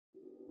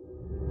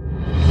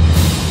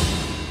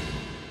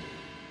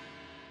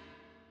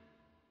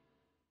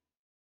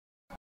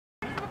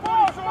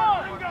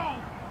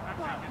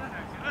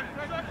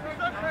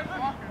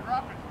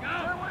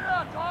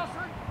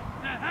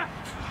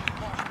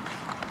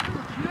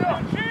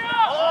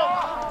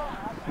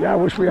Yeah, I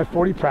wish we had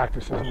 40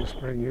 practices in the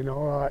spring. You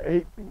know,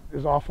 8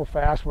 is awful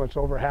fast when it's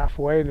over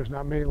halfway and there's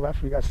not many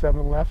left. We got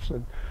 7 left,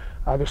 and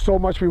there's so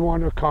much we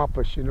want to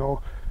accomplish. You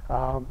know,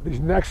 these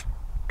next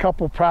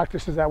couple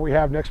practices that we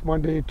have next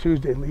Monday and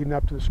Tuesday leading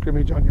up to the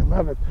scrimmage on the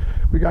 11th,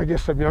 we got to get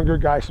some younger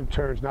guys some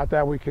turns. Not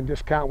that we can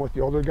discount what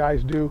the older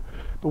guys do,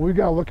 but we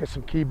got to look at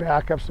some key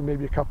backups and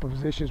maybe a couple of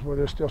positions where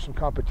there's still some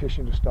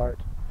competition to start.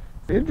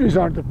 The injuries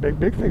aren't the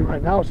big thing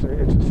right now. It's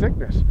a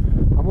sickness.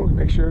 I'm going to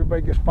make sure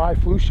everybody gets 5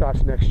 flu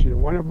shots next year,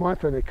 1 a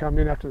month, and they come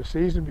in after the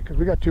season, because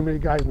we got too many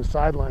guys on the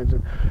sidelines,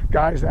 and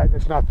guys that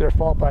it's not their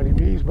fault by any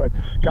means, but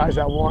guys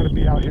that want to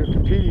be out here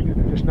competing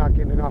and they're just not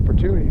getting an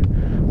opportunity.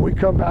 When we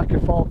come back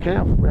in fall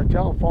camp, we're going to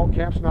tell them fall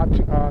camp's not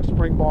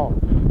spring ball.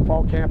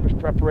 Fall camp is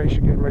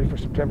preparation, getting ready for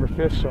September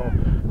 5th. So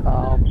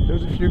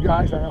there's a few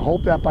guys. I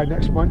hope that by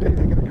next Monday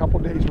they get a couple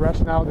days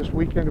rest now this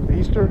weekend of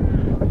Easter,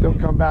 that they'll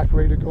come back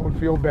ready to go and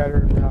feel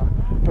better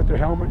and put their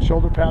helmet,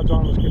 shoulder pads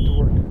on. Let's get to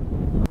work.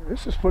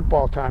 This is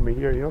football time of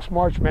year. You know, it's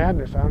March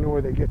Madness. I don't know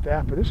where they get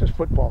that, but this is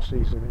football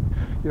season.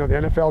 And, you know, the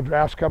NFL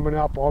draft's coming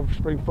up. All the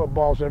spring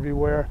footballs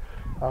everywhere.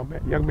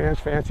 Young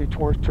man's fancy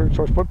turns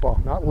towards football.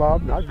 Not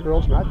love, not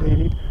girls, not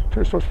dating.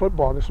 Turns towards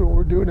football. And this is what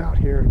we're doing out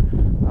here.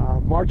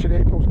 March and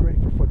April is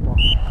great for football.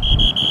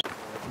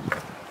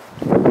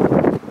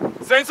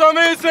 Saints on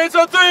me, Saints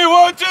on 3,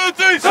 1, 2,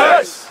 3,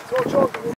 Saints!